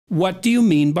What do you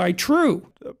mean by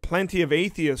true? Plenty of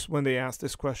atheists, when they ask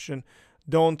this question,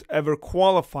 don't ever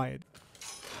qualify it.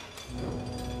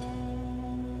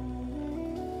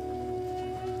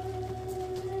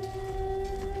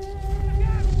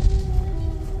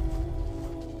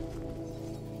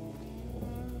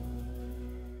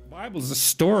 The Bible's a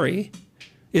story.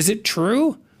 Is it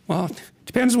true? Well, it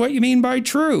depends what you mean by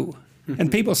true. And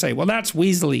people say, well, that's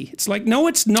weaselly. It's like, no,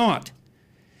 it's not.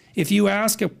 If you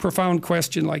ask a profound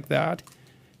question like that,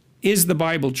 is the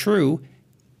Bible true?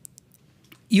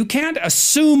 You can't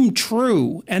assume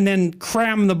true and then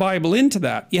cram the Bible into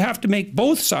that. You have to make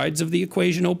both sides of the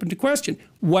equation open to question.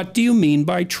 What do you mean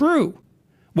by true?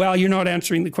 Well, you're not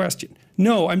answering the question.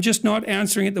 No, I'm just not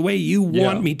answering it the way you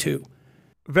want me to.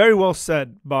 Very well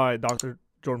said by Dr.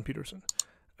 Jordan Peterson.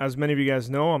 As many of you guys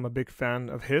know, I'm a big fan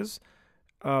of his,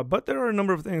 but there are a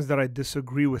number of things that I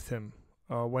disagree with him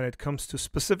when it comes to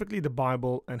specifically the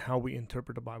Bible and how we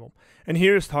interpret the Bible. And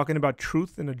here is talking about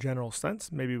truth in a general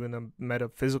sense, maybe in a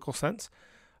metaphysical sense.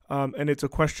 And it's a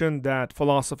question that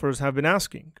philosophers have been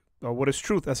asking. What is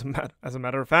truth? As a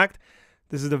matter of fact,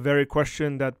 this is the very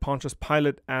question that Pontius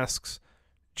Pilate asks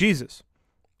Jesus.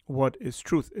 What is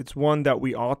truth? It's one that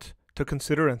we ought to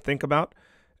consider and think about,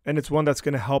 and it's one that's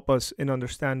going to help us in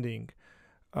understanding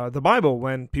the Bible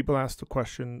when people ask the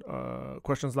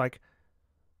questions like,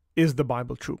 is the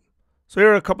Bible true? So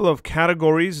here are a couple of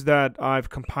categories that I've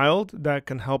compiled that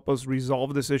can help us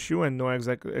resolve this issue and know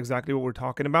exactly what we're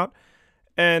talking about,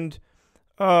 and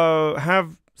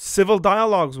have civil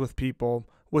dialogues with people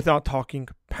without talking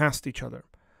past each other.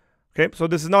 Okay, so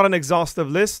this is not an exhaustive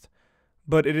list,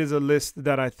 but it is a list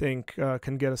that I think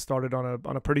can get us started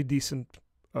on a pretty decent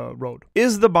road.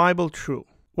 Is the Bible true?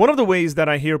 One of the ways that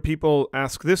I hear people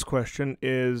ask this question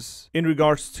is in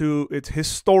regards to its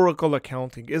historical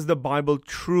accounting. Is the Bible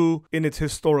true in its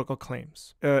historical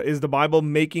claims? Is the Bible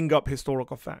making up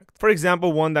historical facts? For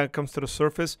example, one that comes to the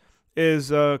surface is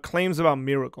claims about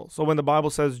miracles. So when the Bible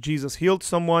says Jesus healed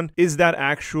someone, is that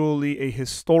actually a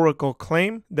historical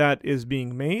claim that is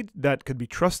being made that could be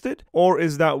trusted? Or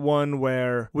is that one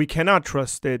where we cannot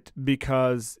trust it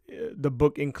because the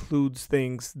book includes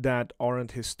things that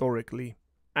aren't historically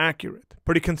accurate?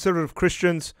 Pretty conservative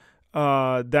Christians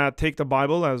that take the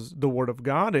Bible as the Word of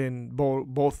God in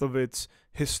both of its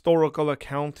historical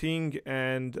accounting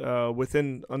and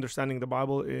within understanding the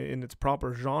Bible in its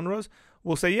proper genres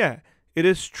will say, yeah, it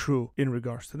is true in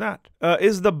regards to that.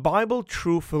 Is the Bible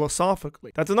true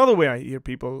philosophically? That's another way I hear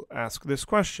people ask this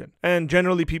question. And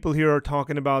generally people here are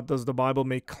talking about, does the Bible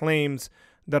make claims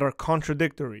that are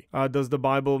contradictory? Does the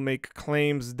Bible make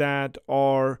claims that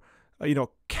are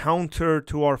counter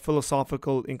to our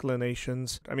philosophical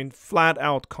inclinations? I mean, flat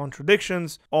out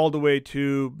contradictions, all the way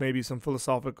to maybe some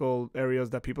philosophical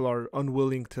areas that people are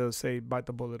unwilling to say, bite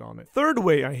the bullet on it. Third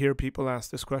way I hear people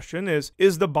ask this question is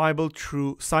the Bible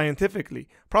true scientifically?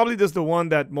 Probably this is the one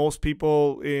that most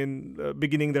people in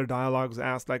beginning their dialogues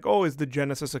ask, like, oh, is the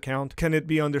Genesis account, can it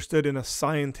be understood in a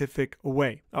scientific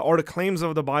way? Are the claims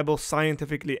of the Bible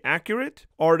scientifically accurate?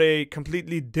 Are they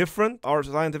completely different? Our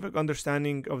scientific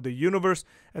understanding of the universe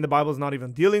and the Bible is not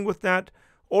even dealing with that?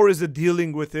 Or is it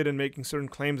dealing with it and making certain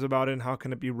claims about it, and how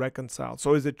can it be reconciled?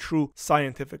 So is it true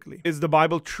scientifically? Is the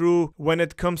Bible true when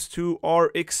it comes to our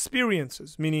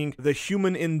experiences, meaning the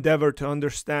human endeavor to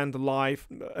understand life,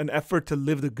 an effort to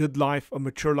live the good life, a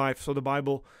mature life? So the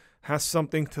Bible has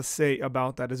something to say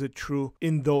about that. Is it true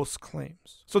in those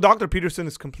claims? So Dr. Peterson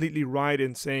is completely right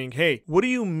in saying, hey, what do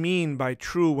you mean by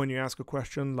true when you ask a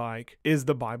question like, is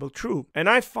the Bible true? And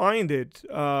I find it,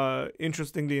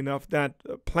 interestingly enough, that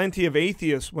plenty of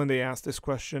atheists, when they ask this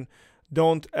question,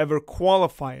 don't ever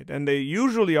qualify it. And they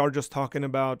usually are just talking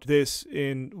about this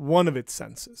in one of its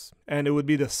senses, and it would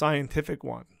be the scientific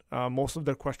one. Most of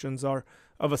their questions are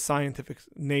of a scientific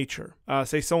nature.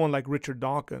 Say someone like Richard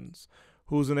Dawkins,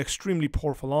 who's an extremely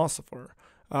poor philosopher,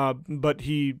 but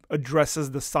he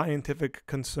addresses the scientific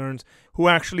concerns, who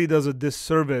actually does a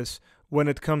disservice when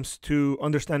it comes to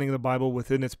understanding the Bible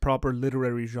within its proper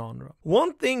literary genre.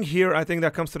 One thing here I think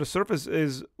that comes to the surface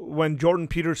is when Jordan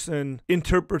Peterson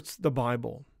interprets the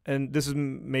Bible, and this is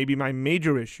maybe my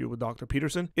major issue with Dr.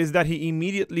 Peterson, is that he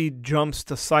immediately jumps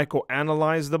to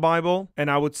psychoanalyze the Bible,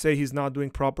 and I would say he's not doing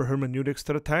proper hermeneutics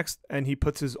to the text, and he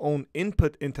puts his own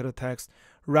input into the text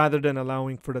rather than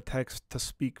allowing for the text to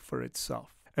speak for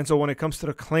itself. And so when it comes to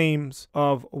the claims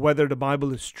of whether the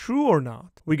Bible is true or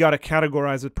not, we got to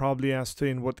categorize it probably as to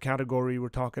in what category we're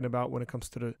talking about when it comes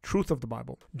to the truth of the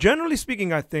Bible. Generally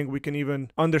speaking, I think we can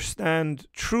even understand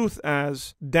truth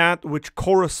as that which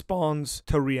corresponds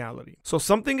to reality. So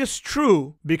something is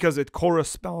true because it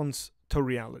corresponds to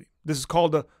reality. This is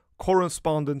called a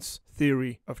correspondence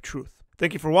theory of truth.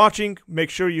 Thank you for watching.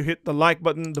 Make sure you hit the like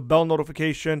button, the bell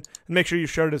notification, and make sure you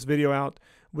share this video out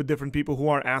with different people who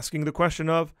are asking the question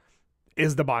of,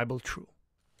 is the Bible true?